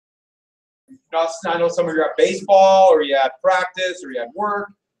I know some of you are at baseball, or you had practice, or you had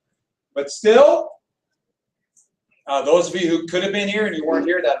work, but still, those of you who could have been here and you weren't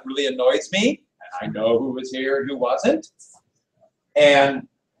here, that really annoys me. And I know who was here and who wasn't. And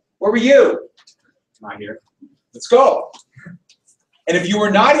where were you? Not here. Let's go. And if you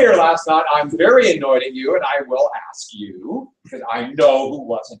were not here last night, I'm very annoyed at you, and I will ask you, because I know who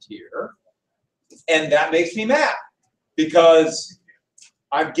wasn't here. And that makes me mad, because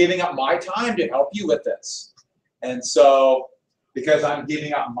I'm giving up my time to help you with this. And so, because I'm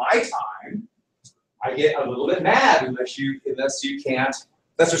giving up my time, I get a little bit mad unless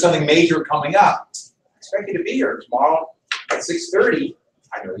there's something major coming up. I expect you to be here tomorrow at 6:30.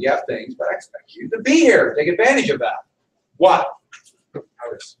 I know you have things, but I expect you to be here. Take advantage of that. What? I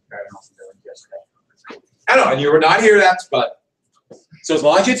was driving off the village yesterday. I know, and you were not here. So as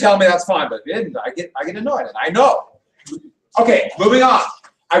long as you tell me, that's fine. But if you didn't, I get annoyed, and I know. Okay, moving on.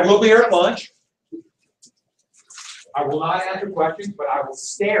 I will be here at lunch. I will not answer questions, but I will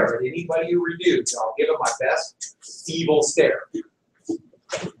stare at anybody who reviews. I'll give it my best evil stare.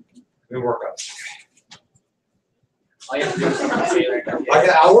 We'll work on it.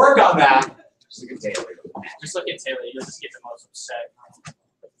 I'll work on that. Just look at Taylor. Just look at Taylor. You'll just get the most upset.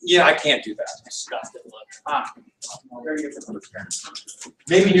 Yeah, I can't do that. Disgusted look.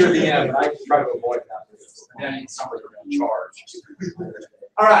 Maybe near the end, but I try to avoid that. And then somebody's going to charge.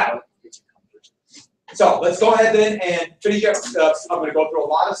 All right. So let's go ahead then and finish up. I'm going to go through a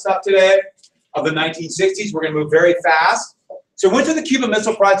lot of stuff today of the 1960s. We're going to move very fast. So we went to the Cuban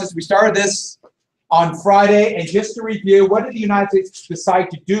Missile Crisis. We started this on Friday. And just to review, what did the United States decide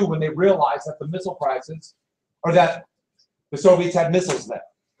to do when they realized that the missile crisis, or that the Soviets had missiles there?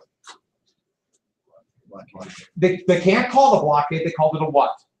 They can't call it a blockade. They called it a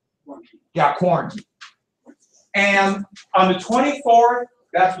what? Yeah, quarantine. And on the 24th,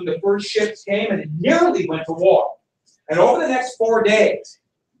 that's when the first ships came, and it nearly went to war. And over the next 4 days,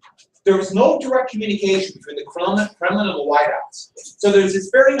 there was no direct communication between the Kremlin and the White House. So there's this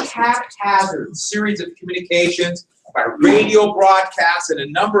very haphazard series of communications by radio broadcasts and a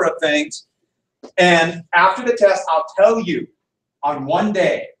number of things. And after the test, I'll tell you, on one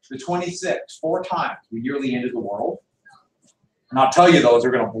day, the 26th, 4 times, we nearly ended the world. And I'll tell you, those are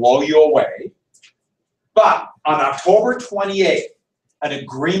going to blow you away. But on October 28th, an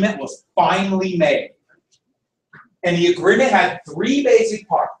agreement was finally made. And the agreement had 3 basic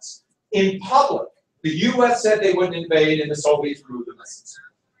parts. In public, the U.S. said they wouldn't invade and the Soviets removed the missiles.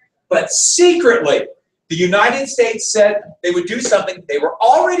 But secretly, the United States said they would do something they were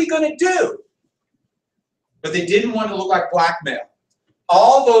already going to do. But they didn't want to look like blackmail.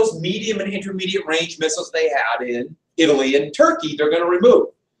 All those medium and intermediate range missiles they had in Italy and Turkey, they're going to remove.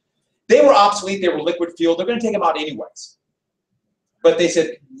 They were obsolete. They were liquid fuel. They're going to take them out anyways. But they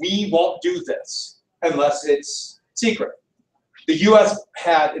said, we won't do this unless it's secret. The U.S.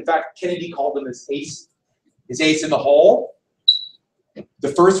 had, in fact, Kennedy called them his ace in the hole. The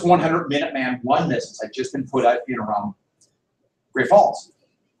first 100 Minuteman I missiles had just been put out in around Great Falls.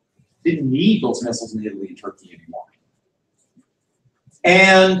 Didn't need those missiles in Italy and Turkey anymore.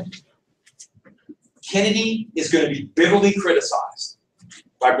 And Kennedy is going to be bitterly criticized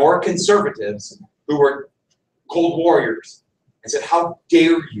by more conservatives who were Cold Warriors and said, how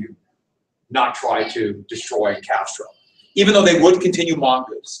dare you not try to destroy Castro? Even though they would continue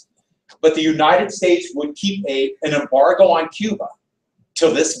mongoose. But the United States would keep an embargo on Cuba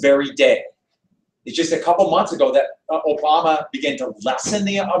till this very day. It's just a couple months ago that Obama began to lessen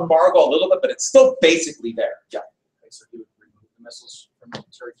the embargo a little bit, but it's still basically there. Yeah. So he would remove the missiles from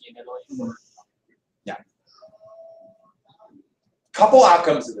Turkey and Italy? Yeah. Couple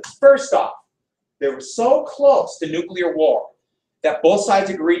outcomes of this. First off, they were so close to nuclear war that both sides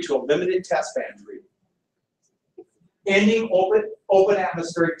agreed to a limited test ban treaty, ending open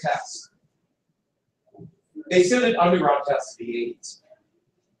atmospheric tests. They still did underground tests in the 80s.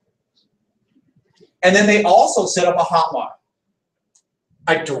 And then they also set up a hotline,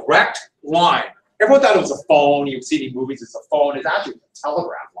 a direct line. Everyone thought it was a phone. You see these movies, it's a phone. It's actually a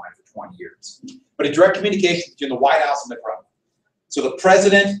telegraph line for 20 years. But a direct communication between the White House and the Kremlin. So the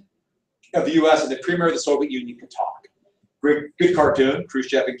president of the U.S. and the premier of the Soviet Union could talk. Good cartoon,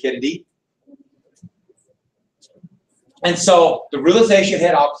 Khrushchev and Kennedy. And so the realization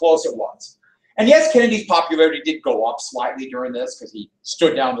hit how close it was. And yes, Kennedy's popularity did go up slightly during this because he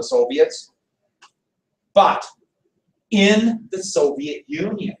stood down the Soviets. But in the Soviet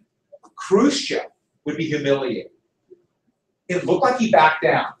Union, Khrushchev would be humiliated. It looked like he backed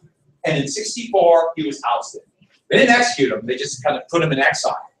down. And in '64, he was ousted. They didn't execute him. They just kind of put him in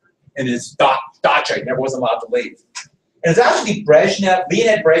exile in his dacha. He never was allowed to leave. And it's actually Brezhnev,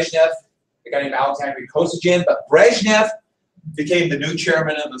 Leonid Brezhnev, a guy named Alexander Kosygin, but Brezhnev became the new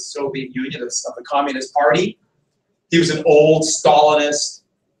chairman of the Soviet Union, of the Communist Party. He was an old Stalinist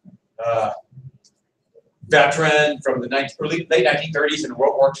veteran from the late 1930s in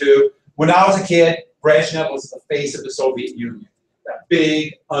World War II. When I was a kid, Brezhnev was the face of the Soviet Union. That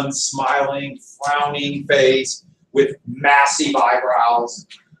big, unsmiling, frowning face with massive eyebrows.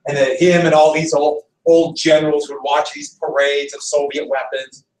 And then him and all these old generals would watch these parades of Soviet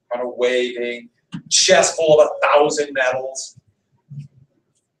weapons, kind of waving, chest full of 1,000 medals.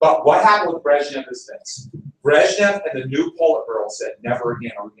 But what happened with Brezhnev is this. Brezhnev and the new Politburo said, never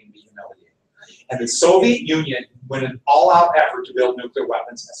again are we going to be humiliated. And the Soviet Union went an all-out effort to build nuclear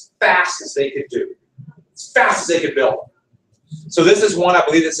weapons as fast as they could do. As fast as they could build them. So this is one, I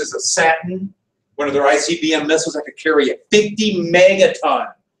believe this is a Saturn, one of their ICBM missiles that could carry a 50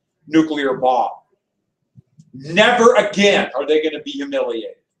 megaton nuclear bomb. Never again are they going to be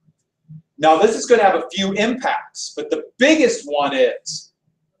humiliated. Now this is going to have a few impacts, but the biggest one is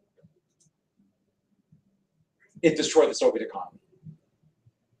it destroyed the Soviet economy.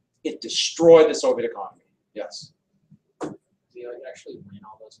 It destroyed the Soviet economy. Yes. Did he actually win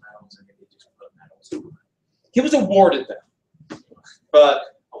all those medals, or did he just put medals? He was awarded them, but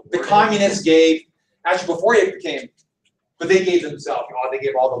the communists gave, actually before he became, but they gave themselves, they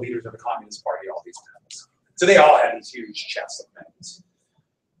gave all the leaders of the Communist Party all these medals. So they all had these huge chests of medals.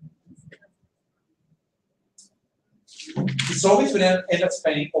 The Soviets would end up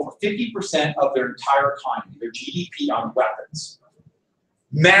spending over 50% of their entire economy, their GDP, on weapons.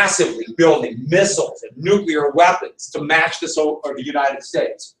 Massively building missiles and nuclear weapons to match the United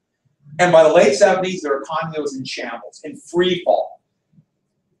States. And by the late 70s, their economy was in shambles, in free fall.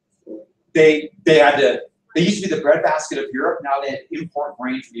 They used to be the breadbasket of Europe, now they had import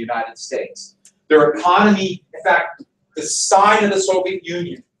grain from the United States. Their economy, in fact, the sign of the Soviet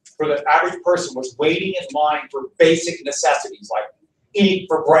Union for the average person was waiting in line for basic necessities like eating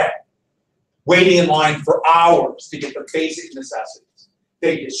for bread, waiting in line for hours to get the basic necessities.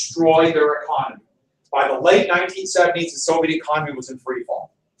 They destroyed their economy. By the late 1970s, the Soviet economy was in free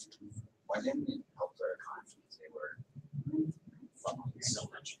fall. Why didn't it help their economy? They were funneling so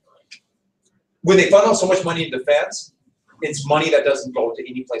much money. When they funnel so much money in defense, it's money that doesn't go to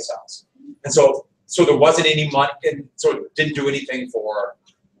any place else. And so there wasn't any money, and so it didn't do anything for,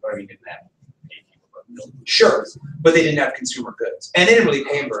 Or even that. sure, but they didn't have consumer goods. And they didn't really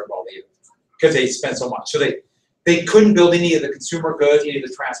pay them very well either, because they spent so much. So they couldn't build any of the consumer goods, any of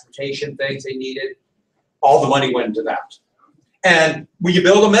the transportation things they needed. All the money went into that. And when you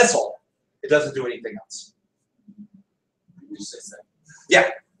build a missile, it doesn't do anything else. Yeah.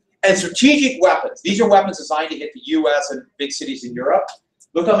 And strategic weapons. These are weapons designed to hit the US and big cities in Europe.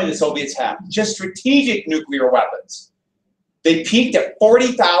 Look how many the Soviets have. Just strategic nuclear weapons. They peaked at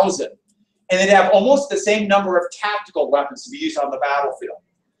 40,000. And they'd have almost the same number of tactical weapons to be used on the battlefield.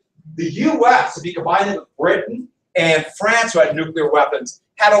 The US, if you combine it with Britain and France, who had nuclear weapons,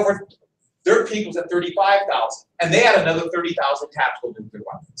 had over, their peak was at 35,000. And they had another 30,000 tactical nuclear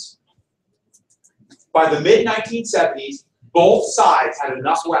weapons. By the mid-1970s, both sides had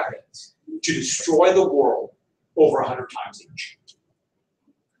enough weapons to destroy the world over 100 times each.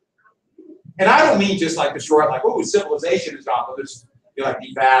 And I don't mean just like destroy it like, oh, civilization is gone, but there's like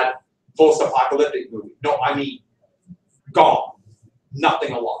the bad post-apocalyptic movie. No, I mean gone.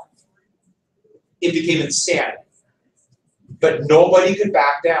 Nothing alive. It became insanity. But nobody could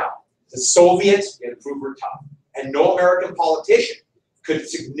back down. The Soviets, they had to prove were tough. And no American politician could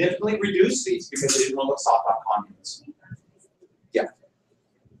significantly reduce these because they didn't want to stop on communism. Yeah.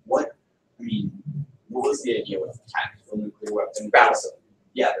 What was the idea with tactical nuclear weapon? Battleship.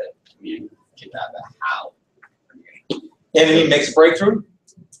 Yeah, but get that, but how? Enemy makes a breakthrough,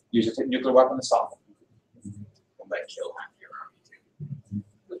 use a nuclear weapon to stop them. Will that kill half your army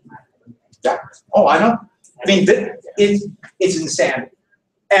too? Yeah. Oh, I know. I mean, it's insanity.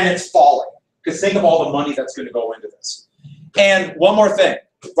 And it's falling. Because think of all the money that's going to go into this. And one more thing.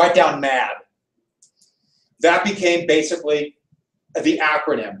 Write down MAD. That became basically the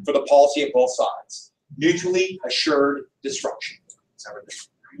acronym for the policy of both sides. Mutually assured destruction.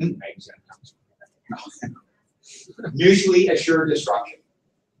 Mutually assured destruction.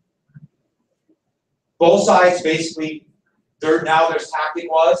 Both sides basically, their tactic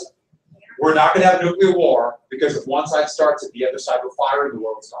was, we're not going to have a nuclear war because if one side starts it, the other side will fire and the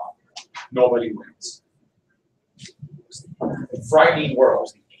world's gone. Nobody wins. A frightening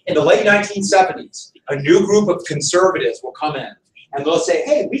world. In the late 1970s, a new group of conservatives will come in and they'll say,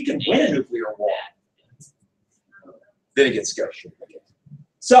 hey, we can win a nuclear war. Then it gets scary.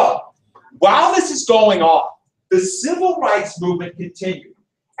 So, while this is going on, the civil rights movement continued.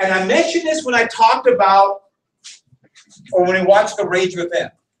 And I mentioned this when I talked about, or when we watched The Rage Within.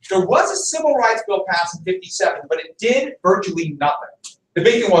 There was a civil rights bill passed in '57, but it did virtually nothing. The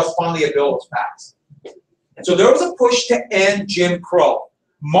big thing was finally a bill was passed. And so there was a push to end Jim Crow.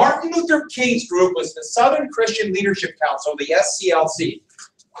 Martin Luther King's group was the Southern Christian Leadership Council, the SCLC,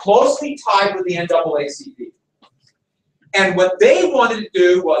 closely tied with the NAACP. And what they wanted to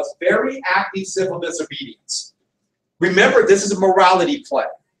do was very active civil disobedience. Remember, this is a morality play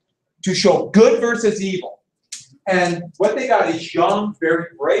to show good versus evil. And what they got is young, very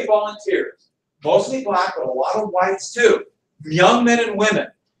brave volunteers, mostly black, but a lot of whites too, young men and women,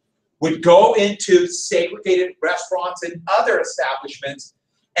 would go into segregated restaurants and other establishments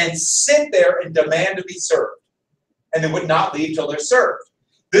and sit there and demand to be served. And they would not leave till they're served.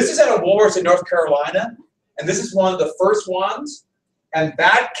 This is at a Woolworths in North Carolina, and this is one of the first ones. And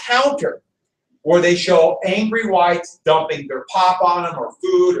that counter, where they show angry whites dumping their pop on them, or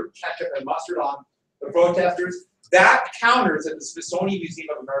food, or ketchup and mustard on the protesters, that counter is at the Smithsonian Museum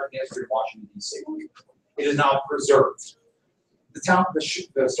of American History in Washington, D.C. It is now preserved.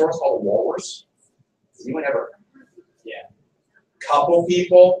 The store's called Woolworths. Does anyone ever? Yeah. Couple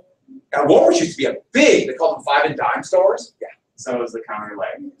people. And Woolworths used to be a big, they called them 5 and dime stores. Yeah. So is the counter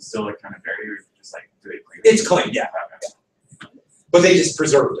like still like kind of dirty, or just like do they clean it? It's clean, yeah. But they just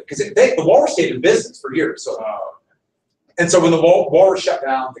preserved it because the Woolworths stayed in business for years. So, and so when the Woolworths shut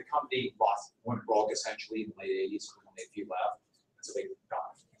down, the company went broke essentially in the late '80s. Only a few left, so they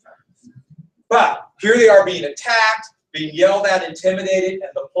got. But here they are being attacked, being yelled at, intimidated, and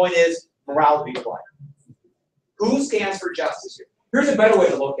the point is morality play. Who stands for justice here? Here's a better way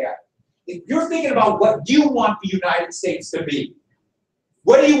to look at it. If you're thinking about what you want the United States to be,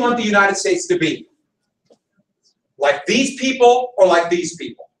 what do you want the United States to be? Like these people or like these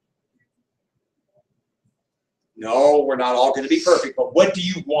people? No, we're not all going to be perfect, but what do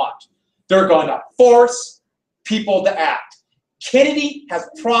you want? They're going to force people to act. Kennedy has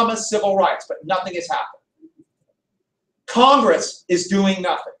promised civil rights, but nothing has happened. Congress is doing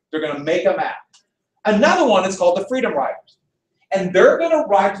nothing. They're going to make them act. Another one is called the Freedom Riders. And they're going to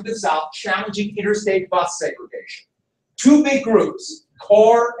ride to the South challenging interstate bus segregation. Two big groups,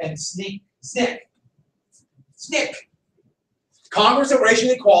 CORE and SNCC. SNCC. Congress of Racial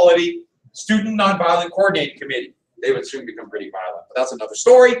Equality, Student Nonviolent Coordinating Committee. They would soon become pretty violent, but that's another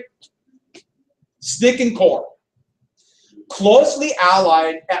story. SNCC and CORE. Closely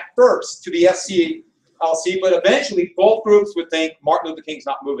allied at first to the SCLC, but eventually both groups would think Martin Luther King's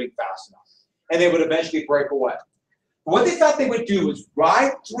not moving fast enough. And they would eventually break away. What they thought they would do was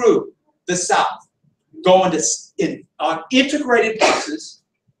ride through the South, go on integrated buses,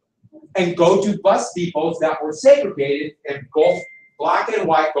 and go to bus depots that were segregated, and both black and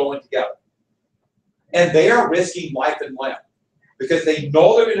white going together. And they are risking life and limb because they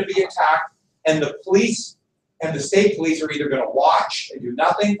know they're going to be attacked, and the police and the state police are either going to watch and do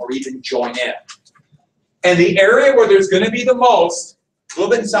nothing or even join in. And the area where there's going to be the most, a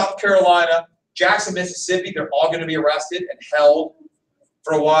little bit in South Carolina, Jackson, Mississippi, they're all going to be arrested and held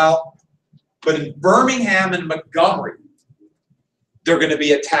for a while. But in Birmingham and Montgomery, they're going to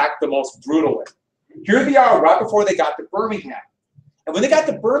be attacked the most brutally. Here they are right before they got to Birmingham. And when they got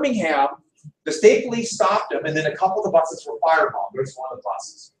to Birmingham, the state police stopped them, and then a couple of the buses were firebombed. There's one of the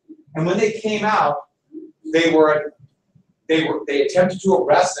buses. And when they came out, they attempted to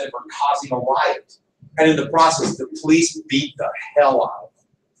arrest them for causing a riot. And in the process, the police beat the hell out of them.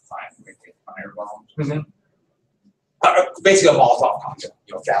 Firebombs. Basically a Molotov cocktail,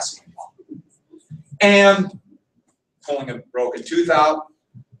 gasoline bomb. And pulling a broken tooth out,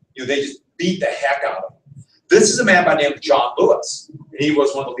 they just beat the heck out of him. This is a man by the name of John Lewis. He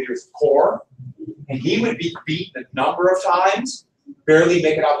was one of the leaders of CORE, and he would be beaten a number of times, barely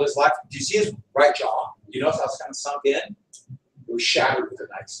make it out of his life. Do you see his right jaw? You notice how it's kind of sunk in? It was shattered with a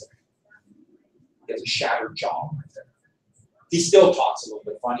nightstick. He has a shattered jaw right there. He still talks a little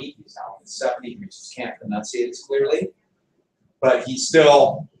bit funny. He's now in his 70s. He just can't enunciate as clearly. But he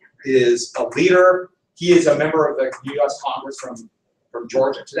still is a leader. He is a member of the U.S. Congress from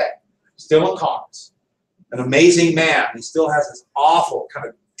Georgia today. Still in Congress. An amazing man. He still has this awful kind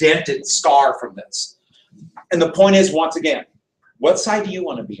of dented scar from this. And the point is, once again, what side do you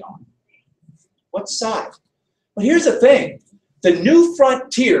want to be on? What side? But here's the thing. The new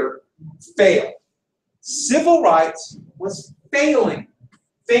frontier failed. Civil rights was failing.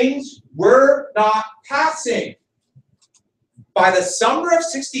 Things were not passing. By the summer of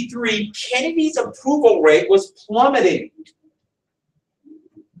 '63, Kennedy's approval rate was plummeting.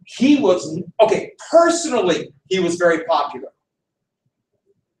 He was, personally, he was very popular.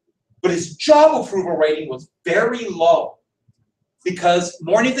 But his job approval rating was very low. because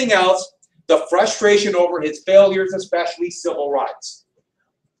more than anything else, the frustration over his failures, especially civil rights.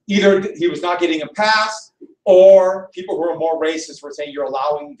 Either he was not getting a pass, or people who were more racist were saying, you're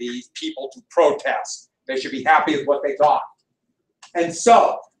allowing these people to protest. They should be happy with what they got. And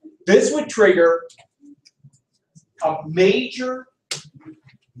so, this would trigger a major,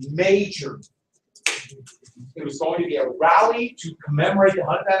 it was going to be a rally to commemorate the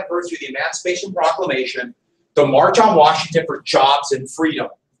 100th anniversary of the Emancipation Proclamation, the March on Washington for Jobs and Freedom.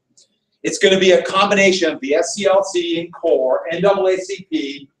 It's going to be a combination of the SCLC and CORE,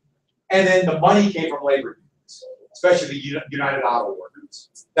 NAACP, and then the money came from labor unions, especially the United Auto Workers.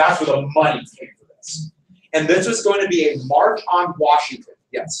 That's where the money came for this. And this was going to be a March on Washington,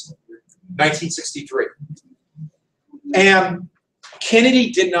 yes, 1963. And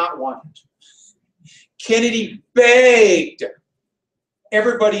Kennedy did not want it. Kennedy begged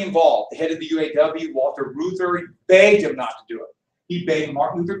everybody involved, the head of the UAW, Walter Reuther, he begged him not to do it. He begged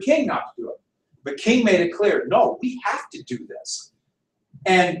Martin Luther King not to do it. But King made it clear, no, we have to do this.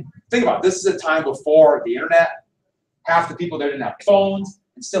 And think about it, this is a time before the internet. Half the people there didn't have phones,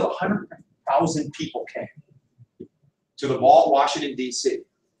 and still 100,000 people came to the mall, Washington, D.C.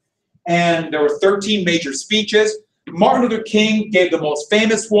 And there were 13 major speeches. Martin Luther King gave the most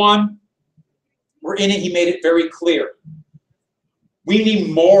famous one, where in it he made it very clear. We need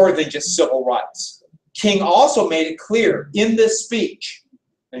more than just civil rights. King also made it clear in this speech,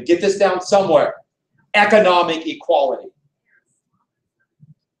 and get this down somewhere, economic equality.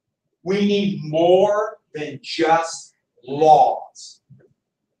 We need more than just laws.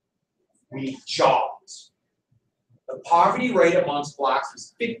 We need jobs. The poverty rate amongst blacks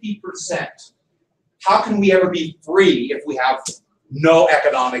was 50%. How can we ever be free if we have no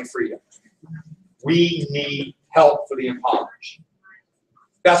economic freedom? We need help for the impoverished.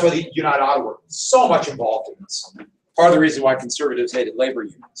 That's why the United Auto Workers is so much involved in this. Part of the reason why conservatives hated labor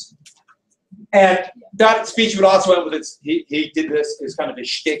unions. And that speech would also end with its, he did this as kind of a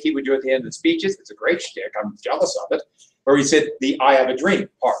shtick he would do at the end of the speeches. It's a great shtick, I'm jealous of it, where he said the I have a dream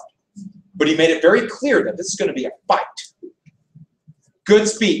part. But he made it very clear that this is going to be a fight. Good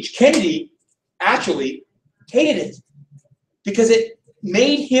speech. Kennedy actually hated it because it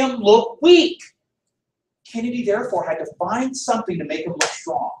made him look weak. Kennedy therefore had to find something to make him look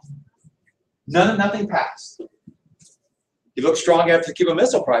strong. Nothing passed. He looked strong after the Cuban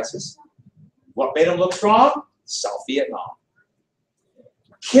Missile Crisis. What made him look strong? South Vietnam.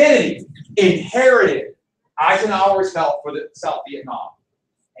 Kennedy inherited Eisenhower's help for the South Vietnam,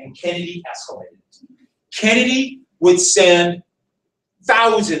 and Kennedy escalated it. Kennedy would send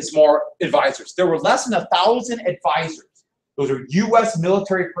thousands more advisors. There were less than 1,000 advisors. Those are U.S.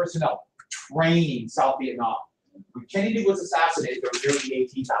 military personnel training South Vietnam. When Kennedy was assassinated, there were nearly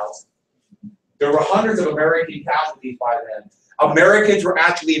 18,000. There were hundreds of American casualties by then. Americans were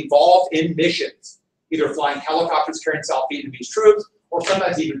actually involved in missions, either flying helicopters carrying South Vietnamese troops, or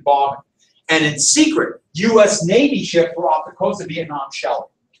sometimes even bombing. And in secret, U.S. Navy ships were off the coast of Vietnam shelling.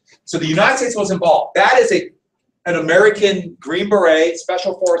 So the United States was involved. That is an American Green Beret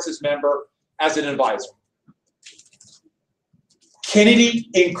Special Forces member as an advisor. Kennedy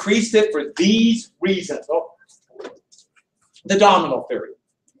increased it for these reasons. Oh, the domino theory.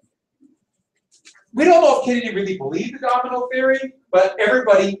 We don't know if Kennedy really believed the domino theory, but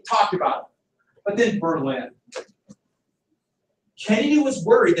everybody talked about it. But then Berlin. Kennedy was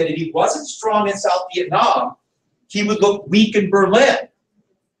worried that if he wasn't strong in South Vietnam, he would look weak in Berlin,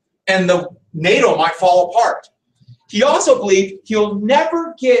 and the NATO might fall apart. He also believed he'll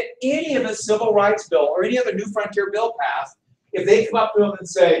never get any of the civil rights bill or any other new frontier bill passed if they come up to him and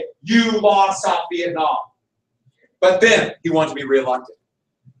say, you lost South Vietnam. But then he wanted to be reelected.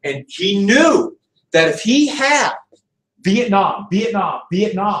 And he knew that if he had Vietnam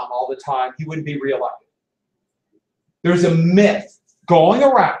all the time, he wouldn't be reelected. There's a myth going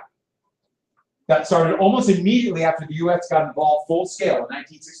around that started almost immediately after the U.S. got involved full scale in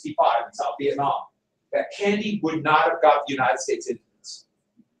 1965 in South Vietnam, that Kennedy would not have got the United States into this.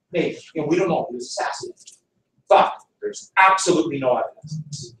 Maybe, and we don't know, he was assassinated. But there's absolutely no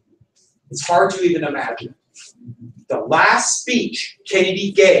evidence. It's hard to even imagine. The last speech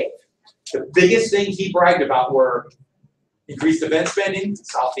Kennedy gave, the biggest things he bragged about were increased defense spending,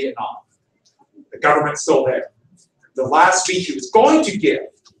 South Vietnam. The government's still there. The last speech he was going to give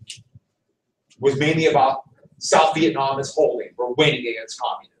was mainly about South Vietnam is holding. We're winning against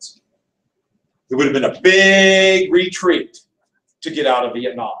communism. It would have been a big retreat to get out of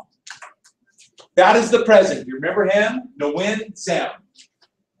Vietnam. That is the president. You remember him? Nguyen Sam.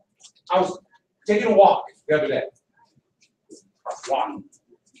 I was taking a walk the other day. I was walking.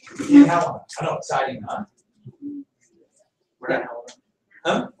 I know, exciting, huh? Where in Helena?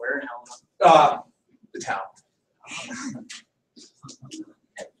 Huh? Where in Helena? The town.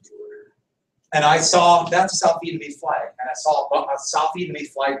 And I saw, that's a South Vietnamese flag, and I saw a South Vietnamese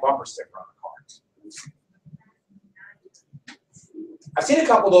flag bumper sticker on the car. I've seen a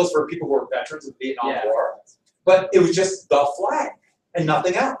couple of those for people who are veterans of the Vietnam War, but it was just the flag and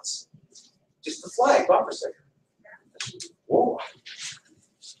nothing else. Just the flag bumper sticker. Whoa.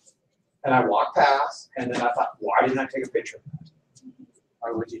 And I walked past, and then I thought, why didn't I take a picture of that?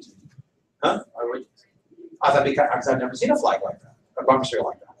 Why would you? Huh? Why would you? I thought because I've never seen a flag like that, a bumper sticker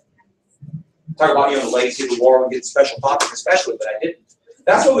like that. Talk about, the legacy of the war and get special topics especially, but I didn't.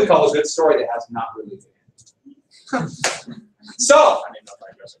 That's what we call a good story that has not really been. So,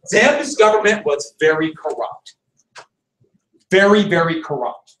 Zambia's government was very corrupt. Very, very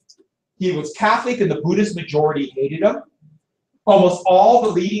corrupt. He was Catholic and the Buddhist majority hated him. Almost all the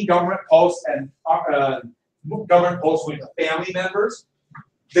leading government posts and government posts went to family members.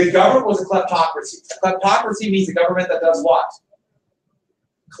 The government was a kleptocracy. A kleptocracy means a government that does what?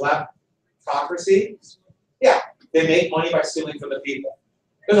 Kleptocracy? Yeah, they make money by stealing from the people.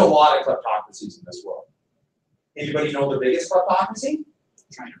 There's a lot of kleptocracies in this world. Anybody know the biggest kleptocracy?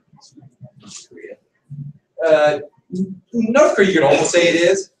 China. North Korea, you can almost say it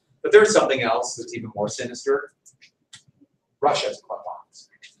is, but there's something else that's even more sinister. Russia's a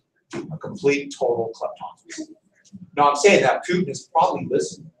kleptocracy. A complete, total kleptocracy. Now, I'm saying that Putin is probably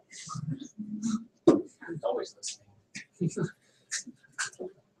listening. He's always listening.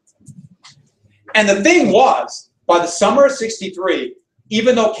 And the thing was, by the summer of '63,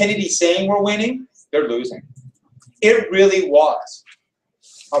 even though Kennedy's saying we're winning, they're losing. It really was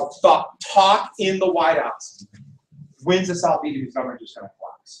a talk in the White House. When's the South Vietnamese government just going to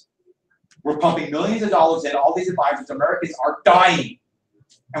collapse? We're pumping millions of dollars in, all these advisors, Americans are dying,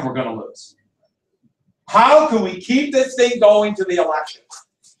 and we're going to lose. How can we keep this thing going to the election?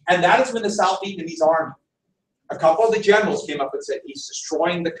 And that is when the South Vietnamese army, a couple of the generals came up and said, he's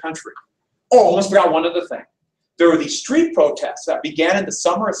destroying the country. Oh, almost forgot one other thing. There were these street protests that began in the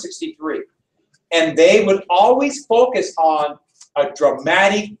summer of '63. And they would always focus on a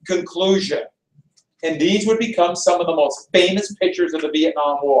dramatic conclusion. And these would become some of the most famous pictures of the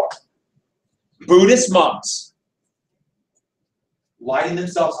Vietnam War. Buddhist monks lighting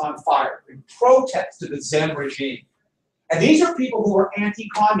themselves on fire in protest to the Zen regime. And these are people who are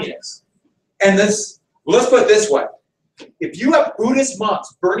anti-communist. And let's put it this way. If you have Buddhist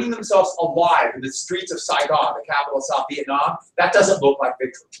monks burning themselves alive in the streets of Saigon, the capital of South Vietnam, that doesn't look like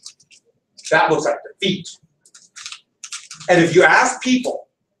victory. That looks like defeat. And if you ask people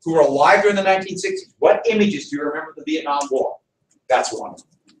who were alive during the 1960s, what images do you remember of the Vietnam War? That's one of them.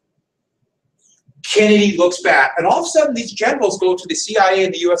 Kennedy looks back, and all of a sudden these generals go to the CIA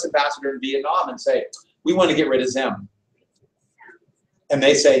and the US ambassador in Vietnam and say, we want to get rid of Zim. And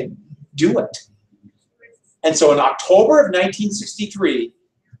they say, do it. And so in October of 1963,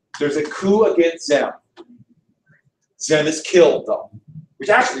 there's a coup against Zim. Zim is killed, though, which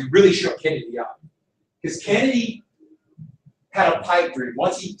actually really shook Kennedy up. Because Kennedy had a pipe dream,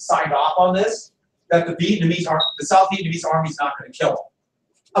 once he signed off on this, that the South Vietnamese army's not going to kill him.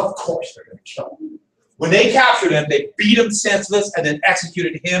 Of course they're going to kill him. When they captured him, they beat him senseless and then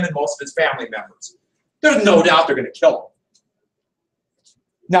executed him and most of his family members. There's no doubt they're going to kill him.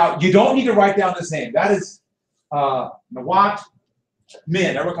 Now, you don't need to write down this name. That is Nawat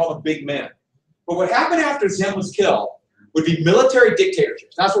Min. I would call them big men. But what happened after Zim was killed would be military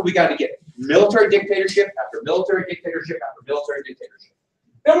dictatorships. That's what we got to get. Military dictatorship after military dictatorship after military dictatorship.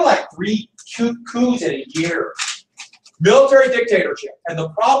 There were like 3 coups in a year. Military dictatorship. And the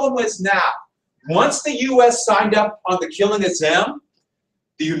problem was now, once the U.S. signed up on the killing of Zim,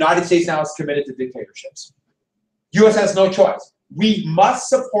 the United States now is committed to dictatorships. U.S. has no choice. We must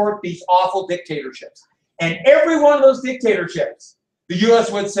support these awful dictatorships. And every one of those dictatorships, the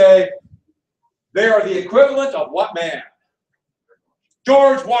U.S. would say, they are the equivalent of what man?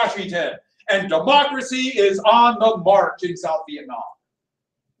 George Washington. And democracy is on the march in South Vietnam.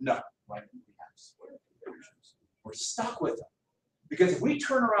 No. We're stuck with them. Because if we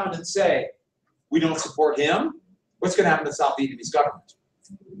turn around and say, we don't support him, what's going to happen to the South Vietnamese government?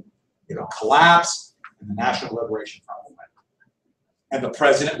 It'll collapse, and the National Liberation Front will win. And the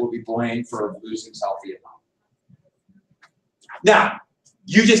president will be blamed for losing South Vietnam. Now,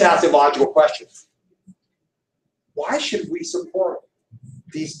 you just asked a logical question. Why should we support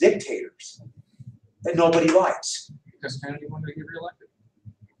these dictators that nobody likes? Because Kennedy wanted to get reelected.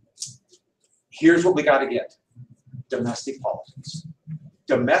 Here's what we got to get. Domestic politics.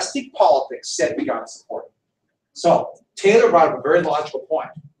 Domestic politics said we got to support it. So, Taylor brought up a very logical point.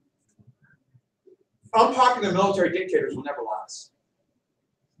 unpopular military dictators will never last.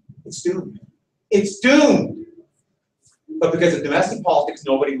 It's doomed. It's doomed. But because of domestic politics,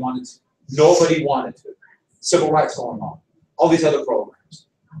 nobody wanted to. Nobody wanted to. Civil rights going on. All these other programs.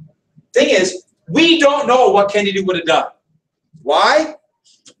 Thing is, we don't know what Kennedy would have done. Why?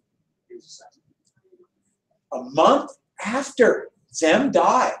 A month after Zem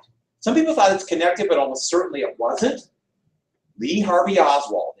died. Some people thought it's connected, but almost certainly it wasn't. Lee Harvey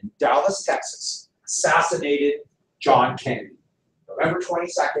Oswald in Dallas, Texas, assassinated John Kennedy. November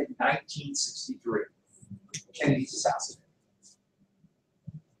 22nd, 1963. Kennedy's assassinated.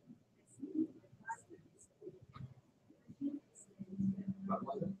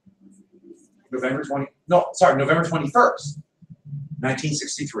 November 21st,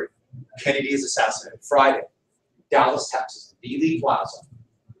 1963. Kennedy is assassinated. Friday, Dallas, Texas, Dealey Plaza.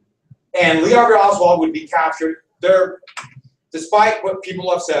 And Lee Harvey Oswald would be captured. Despite what people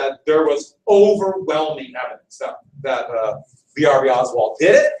have said, there was overwhelming evidence that Lee Harvey Oswald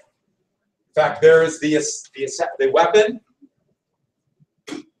did it. In fact, there is the weapon.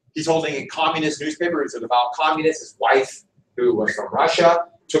 He's holding a communist newspaper. It's about communists. His wife, who was from Russia,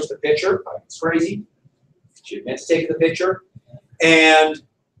 took the picture. It's crazy. She admits to taking the picture. And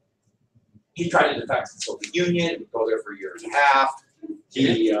he tried to defect the Soviet Union. He'd go there for a year and a half.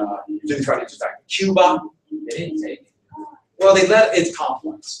 He didn't try to defect Cuba. They didn't take it. Well, it's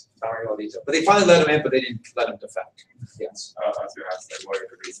complex. I don't know detail. But they finally let him in, but they didn't let him defect. Yes. I was going to ask, like, what are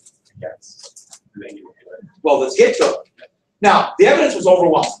the reasons against making it? Well, let's get to it. Now, the evidence was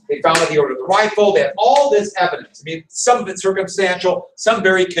overwhelming. They found that he ordered the rifle. They had all this evidence. I mean, some of it circumstantial, some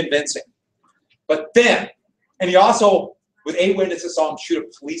very convincing. But then, and he also, with 8 witnesses, saw him shoot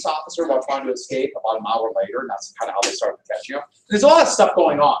a police officer while trying to escape about an hour later, and that's kind of how they started catching him. There's a lot of stuff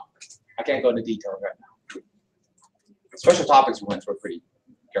going on. I can't go into detail right now. Special topics we went through pretty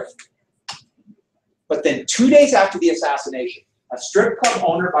carefully. But then 2 days after the assassination, a strip club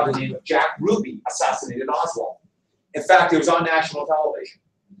owner by the name of Jack Ruby assassinated Oswald. In fact, it was on national television.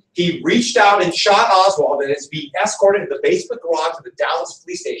 He reached out and shot Oswald and is being escorted to the basement garage of the Dallas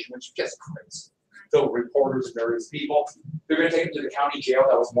police station, which is just crazy. So reporters and various people. They're going to take him to the county jail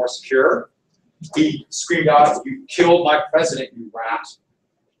that was more secure. He screamed out, "You killed my president, you rat."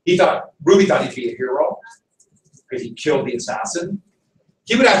 Ruby thought he'd be a hero because he killed the assassin.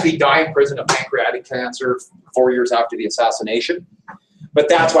 He would actually die in prison of pancreatic cancer 4 years after the assassination. But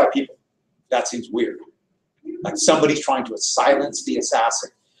that's why that seems weird. Like somebody's trying to silence the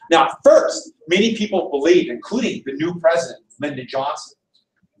assassin. Now, at first, many people believed, including the new president, Lyndon Johnson,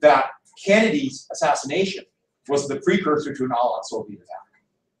 that Kennedy's assassination was the precursor to an all-out Soviet attack.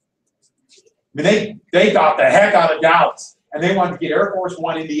 I mean, they got the heck out of Dallas, and they wanted to get Air Force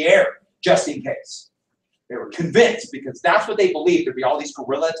One in the air, just in case. They were convinced, because that's what they believed. There'd be all these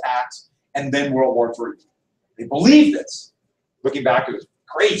guerrilla attacks, and then World War III. They believed this. Looking back, it was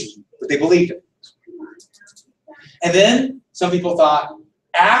crazy, but they believed it. And then some people thought,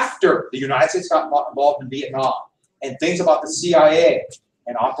 after the United States got involved in Vietnam, and things about the CIA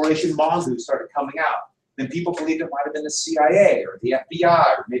and Operation Mongoose started coming out, then people believed it might have been the CIA or the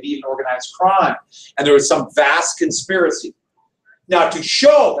FBI or maybe even organized crime. And there was some vast conspiracy. Now, to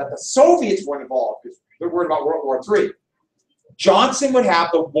show that the Soviets weren't involved, because they're worried about World War III, Johnson would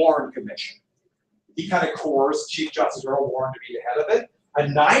have the Warren Commission. He kind of coerced Chief Justice Earl Warren to be the head of it. A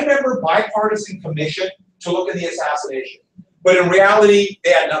 9-member bipartisan commission to look at the assassination. But in reality,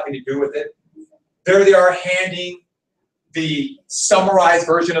 they had nothing to do with it. There they are handing the summarized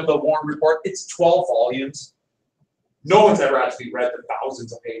version of the Warren report. It's 12 volumes. No one's ever actually read the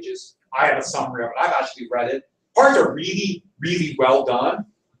thousands of pages. I have a summary of it. I've actually read it. Parts are really, really well done.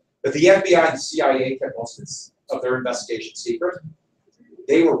 But the FBI and the CIA kept most of their investigation secret.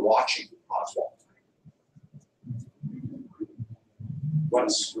 They were watching Oswald. What a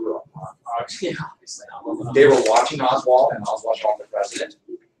screw up. Yeah, obviously. They were watching Oswald, and Oswald shot the president.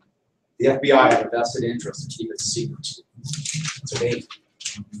 The FBI had a vested interest to keep it secret. So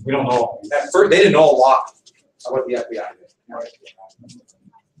we don't know. At first, they didn't know a lot of what the FBI did.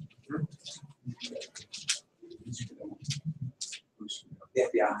 The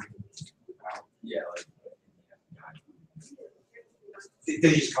FBI. Yeah, like,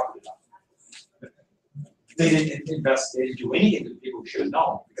 They just covered it up. They didn't invest, they didn't do anything that people should have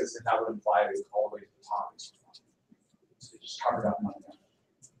known, because then that would imply they all the way to the top. So they just covered up money.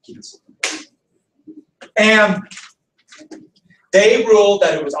 Keep it secret. And they ruled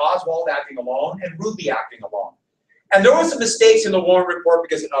that it was Oswald acting alone and Ruby acting alone. And there were some mistakes in the Warren report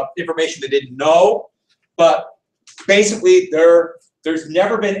because of information they didn't know, but basically there's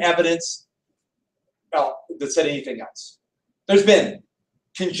never been evidence that said anything else. There's been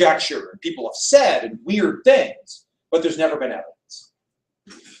conjecture, and people have said and weird things, but there's never been evidence.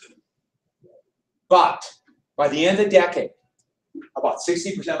 But by the end of the decade, about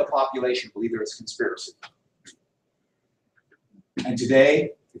 60% of the population believe there is a conspiracy. And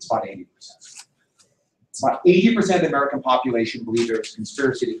today, it's about 80%. It's about 80% of the American population believe there is a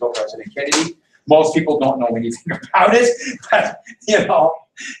conspiracy to kill President Kennedy. Most people don't know anything about it, but, you know,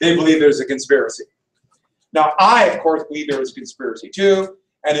 they believe there's a conspiracy. Now, I, of course, believe there is a conspiracy too,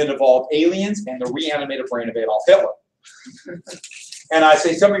 and it involved aliens and the reanimated brain of Adolf Hitler. And I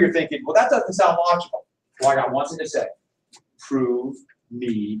say, some of you are thinking, well, that doesn't sound logical. Well, I got one thing to say. Prove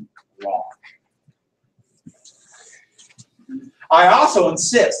me wrong. I also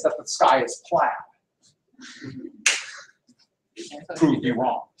insist that the sky is flat. Prove me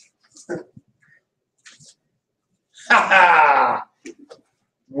wrong. Ha ha!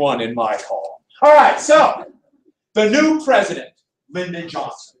 One in my column. All right, so the new president, Lyndon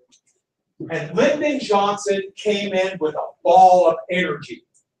Johnson. And Lyndon Johnson came in with a ball of energy.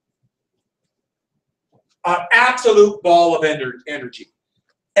 An absolute ball of energy.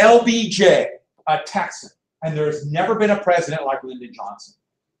 LBJ, a Texan. And there's never been a president like Lyndon Johnson.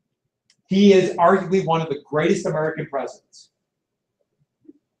 He is arguably one of the greatest American presidents.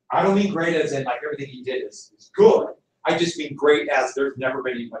 I don't mean great as in like everything he did is good. I just mean great as there's never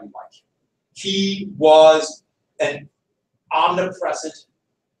been anybody like him. He was an omnipresent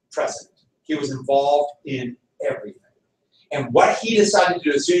president. He was involved in everything. And what he decided to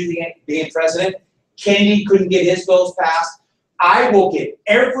do as soon as he became president, Kennedy couldn't get his bills passed. I will get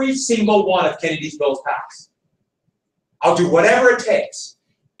every single one of Kennedy's bills passed. I'll do whatever it takes.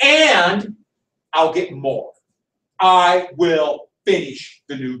 And I'll get more. I will finish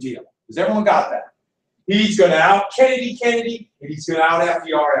the New Deal. Has everyone got that? He's going to out Kennedy, and he's going to out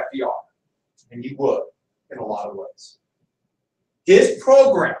FDR. And he would, in a lot of ways. His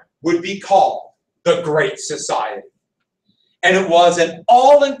program would be called the Great Society. And it was an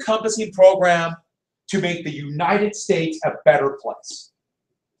all-encompassing program to make the United States a better place.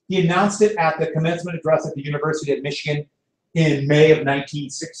 He announced it at the commencement address at the University of Michigan in May of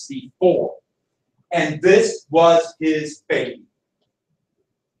 1964. And this was his baby.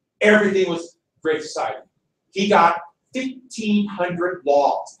 Everything was Great Society. He got 1,500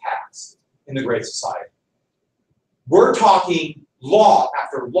 laws passed in the Great Society. We're talking law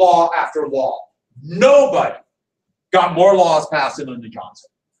after law after law. Nobody got more laws passed than Lyndon Johnson.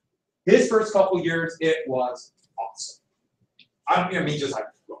 His first couple years, it was awesome. I mean, just like,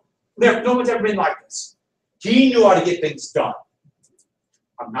 no one's ever been like this. He knew how to get things done.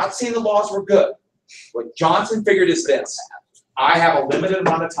 I'm not saying the laws were good. What Johnson figured is this. I have a limited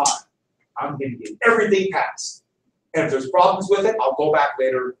amount of time. I'm going to get everything passed. And if there's problems with it, I'll go back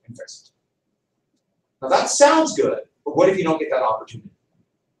later and fix it. Now that sounds good, but what if you don't get that opportunity?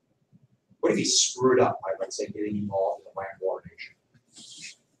 What if you screwed up by, let's say, getting involved in the land war nation?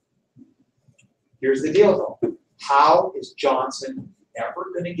 Here's the deal, though. How is Johnson ever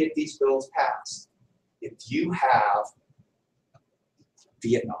going to get these bills passed if you have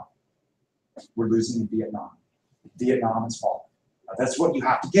Vietnam? We're losing in Vietnam. Vietnam is falling. Now, that's what you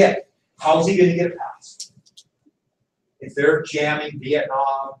have to get. How is he going to get it passed? If they're jamming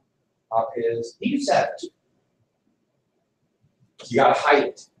Vietnam up his, he said it. You got to hide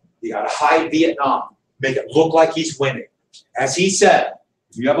it. You got to hide Vietnam. Make it look like he's winning. As he said,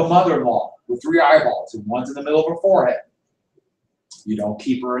 if you have a mother-in-law with 3 eyeballs and one's in the middle of her forehead, you don't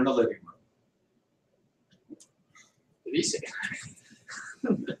keep her in the living room. Did he say?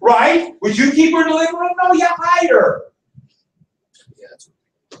 Right? Would you keep her in the living room? No, you hide her. Yeah, that's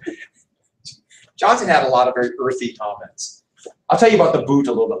Johnson had a lot of very earthy comments. I'll tell you about the boot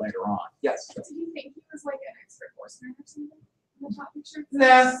a little bit later on. Yes? Do you think he was like an expert horseman or something in the top picture?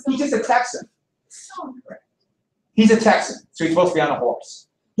 Nah, he's just a Texan. So incorrect. He's a Texan, so he's supposed to be on a horse.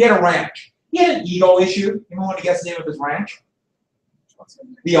 He had a ranch. He had an ego issue. Anyone want to guess the name of his ranch?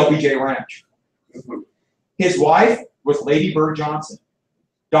 The LBJ Ranch. His wife was Lady Bird Johnson.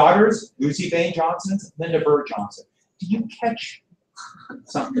 Daughters, Lucy Vane Johnson, Linda Bird Johnson. Do you catch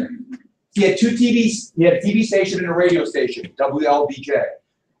something? He had 2 TVs. He had a TV station and a radio station, WLBJ.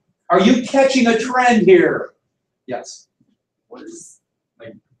 Are you catching a trend here? Yes. What do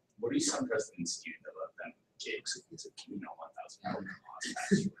some presidents do that let them gigs? Is it, 1,000 hours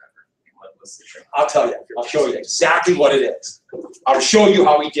pass or whatever? What's the trick? I'll tell you. I'll show you exactly what it is. I'll show you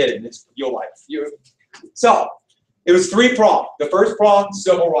how he did it. It's your life. So, it was 3-pronged. The first prong,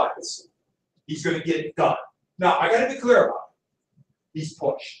 civil rights. He's going to get it done. Now, I got to be clear about it. He's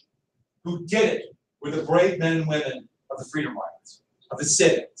pushed. Who did it were the brave men and women of the freedom riders, of the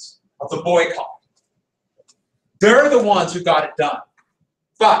sit-ins, of the boycott. They're the ones who got it done.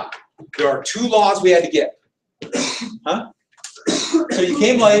 But there are 2 laws we had to get. Huh? So you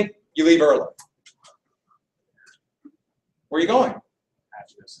came late, you leave early. Where are you going? I have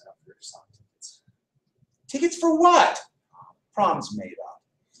to go set up for some tickets. Tickets for what? Prom's made up.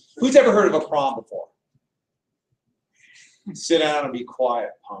 Who's ever heard of a prom before? Sit down and be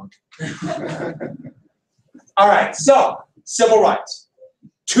quiet, punk. All right, so civil rights.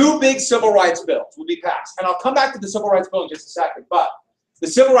 2 big civil rights bills will be passed. And I'll come back to the civil rights bill in just a second, but the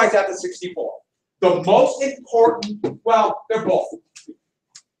Civil Rights Act of '64. The most important, well, they're both.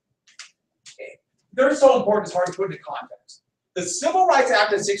 They're so important it's hard to put into context. The Civil Rights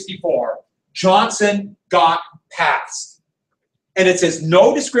Act of '64, Johnson got passed. And it says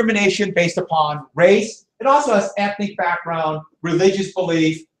no discrimination based upon race. It also has ethnic background, religious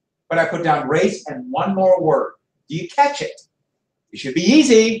belief, but I put down race and one more word. Do you catch it? It should be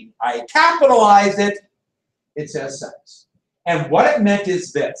easy. I capitalized it. It says sex. And what it meant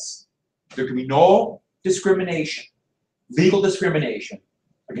is this. There can be no discrimination, legal discrimination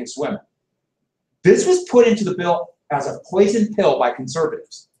against women. This was put into the bill as a poison pill by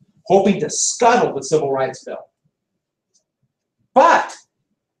conservatives, hoping to scuttle the civil rights bill. But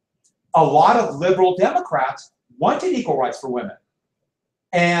a lot of liberal Democrats wanted equal rights for women.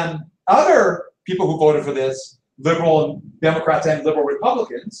 And other people who voted for this, liberal Democrats and liberal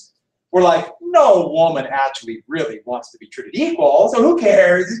Republicans, were like, no woman actually really wants to be treated equal, so who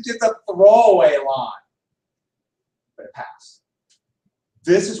cares? It's just a throwaway line. But it passed.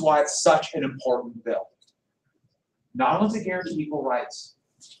 This is why it's such an important bill. Not only to guarantee equal rights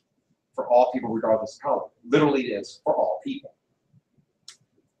for all people regardless of color, literally it is for all people.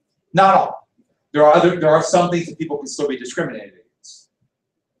 Not all. There are some things that people can still be discriminated against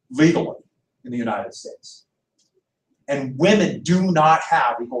legally in the United States. And women do not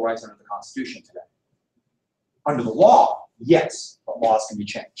have equal rights under the Constitution today. Under the law, yes, but laws can be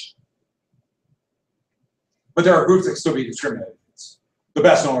changed. But there are groups that can still be discriminated against. The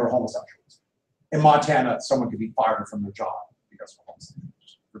best known are homosexuals. In Montana, someone could be fired from their job because of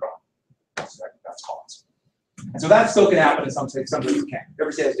homosexuality. That's cause. And so that still can happen in some states, some states can't.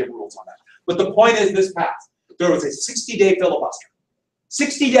 Every state has different rules on that. But the point is this passed. There was a 60-day filibuster.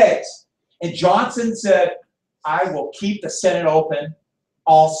 60 days. And Johnson said, I will keep the Senate open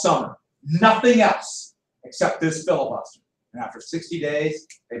all summer. Nothing else except this filibuster. And after 60 days,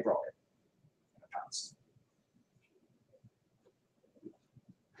 they broke it. And it passed.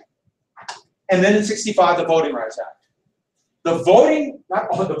 And then in '65, the Voting Rights Act. The voting,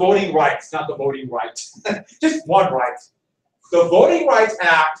 not the voting rights, not the voting right. Just one right. The Voting Rights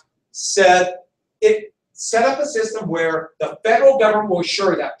Act said, it set up a system where the federal government will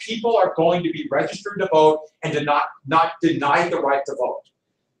ensure that people are going to be registered to vote and to not deny the right to vote.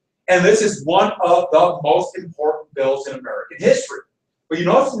 And this is one of the most important bills in American history. But you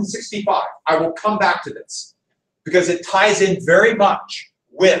notice in '65, I will come back to this, because it ties in very much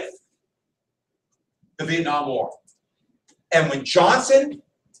with the Vietnam War. And when Johnson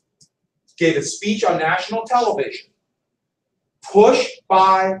gave a speech on national television, pushed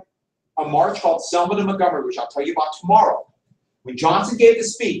by a march called Selma to Montgomery, which I'll tell you about tomorrow. When Johnson gave the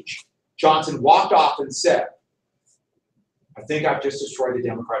speech, Johnson walked off and said, I think I've just destroyed the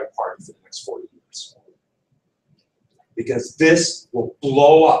Democratic Party for the next 40 years. Because this will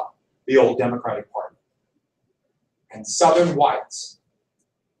blow up the old Democratic Party. And Southern whites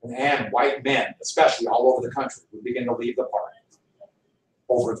and white men, especially all over the country, would begin to leave the party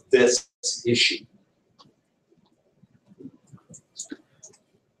over this issue.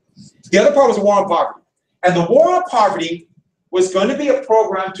 The other part was the war on poverty. And the war on poverty was going to be a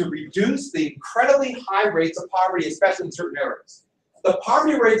program to reduce the incredibly high rates of poverty, especially in certain areas. The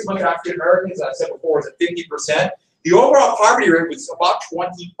poverty rates among African Americans, as I said before, was at 50%. The overall poverty rate was about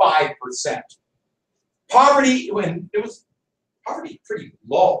 25%. Poverty, when it was poverty pretty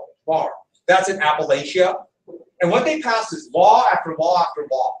low, far. That's in Appalachia. And what they passed is law after law after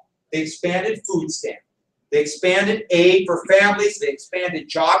law. They expanded food stamp. They expanded aid for families. They expanded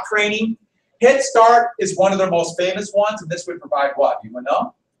job training. Head Start is one of their most famous ones, and this would provide what? You want to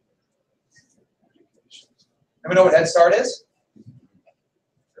know? Anyone know what Head Start is?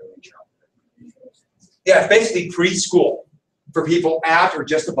 Yeah, it's basically preschool for people at or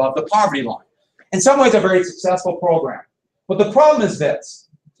just above the poverty line. In some ways, a very successful program. But the problem is this.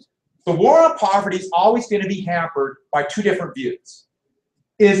 The war on poverty is always going to be hampered by two different views.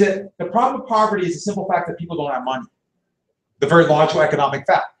 Is it the problem of poverty is the simple fact that people don't have money. The very logical economic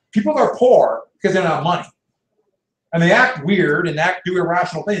fact. People are poor because they don't have money. And they act weird and do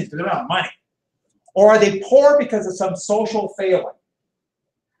irrational things because they don't have money. Or are they poor because of some social failing?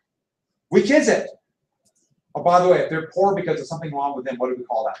 Which is it? Oh, by the way, if they're poor because of something wrong with them, what do we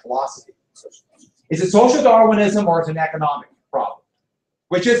call that? Philosophy. Is it social Darwinism or is it an economic problem?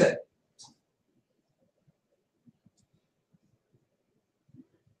 Which is it?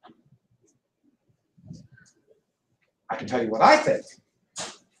 I can tell you what I think.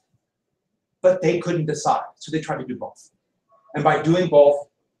 But they couldn't decide, so they tried to do both. And by doing both,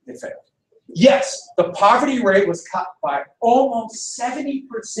 they failed. Yes, the poverty rate was cut by almost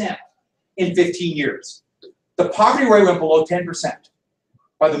 70% in 15 years. The poverty rate went below 10%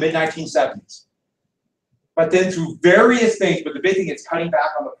 by the mid-1970s. But then through various things, but the big thing is cutting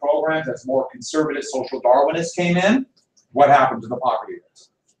back on the programs as more conservative social Darwinists came in, what happened to the poverty rate?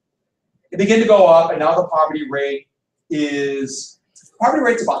 It began to go up, and now the poverty rate's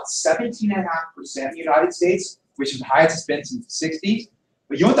about 17.5% in the United States, which is the highest it's been since the 60s.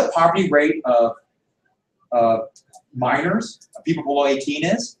 But you know what the poverty rate of minors, of people below 18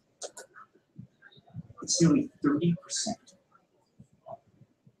 is? It's nearly 30%.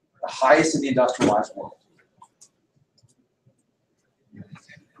 The highest in the industrialized world.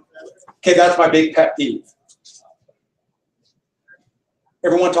 Okay, that's my big pet peeve.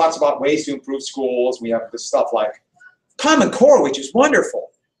 Everyone talks about ways to improve schools. We have this stuff like Common Core, which is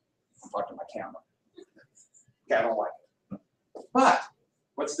wonderful. I'm talking to my camera. Okay, I don't like it. But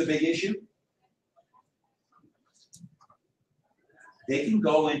what's the big issue? They can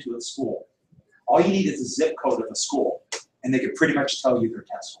go into a school. All you need is a zip code of a school, and they can pretty much tell you their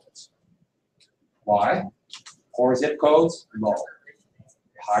test scores. Why? Poor zip codes, low.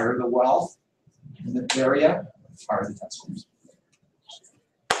 Higher the wealth in the area, higher the test scores.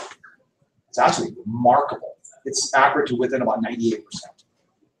 It's actually remarkable. It's accurate to within about 98%.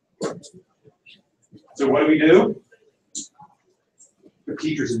 So what do? The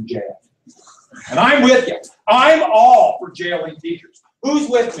teachers in jail. And I'm with you. I'm all for jailing teachers. Who's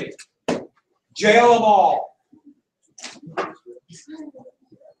with me? Jail them all.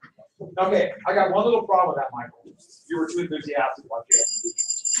 Okay, I got one little problem with that, Michael. You were too enthusiastic about jailing teachers.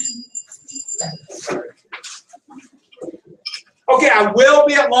 Okay, I will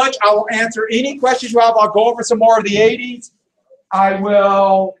be at lunch. I will answer any questions you have. I'll go over some more of the 80s. I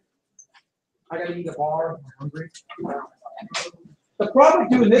gotta eat a bar. I'm hungry. The problem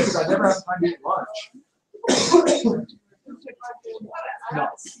with doing this is I never have time to eat lunch. No.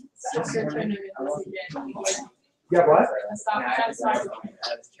 Yeah, what?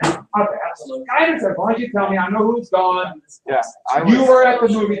 Okay, absolutely. Guidance, as long as you tell me, I know who's gone. Yeah, You were at the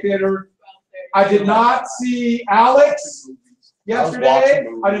movie theater. I did not see Alex yesterday.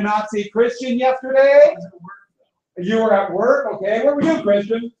 I did not see Christian yesterday. You were at work, okay. Where were you,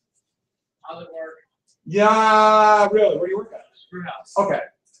 Christian? I was at work. Yeah, really. Where do you work at? Brewhouse. Okay.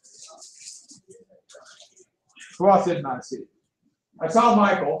 Who else did not see? I saw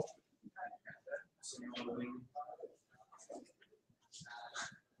Michael.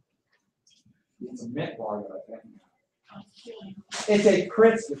 It's a mint bar that I think. It's a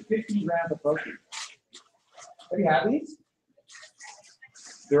crisp with 15 grams of protein. Have you had these?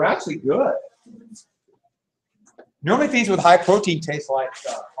 They're actually good. Normally things with high protein taste like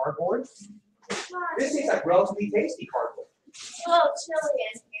cardboard. This tastes like relatively tasty cardboard. A little chilly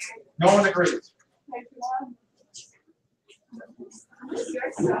in here. No one agrees. What's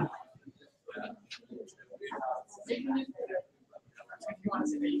your stuff?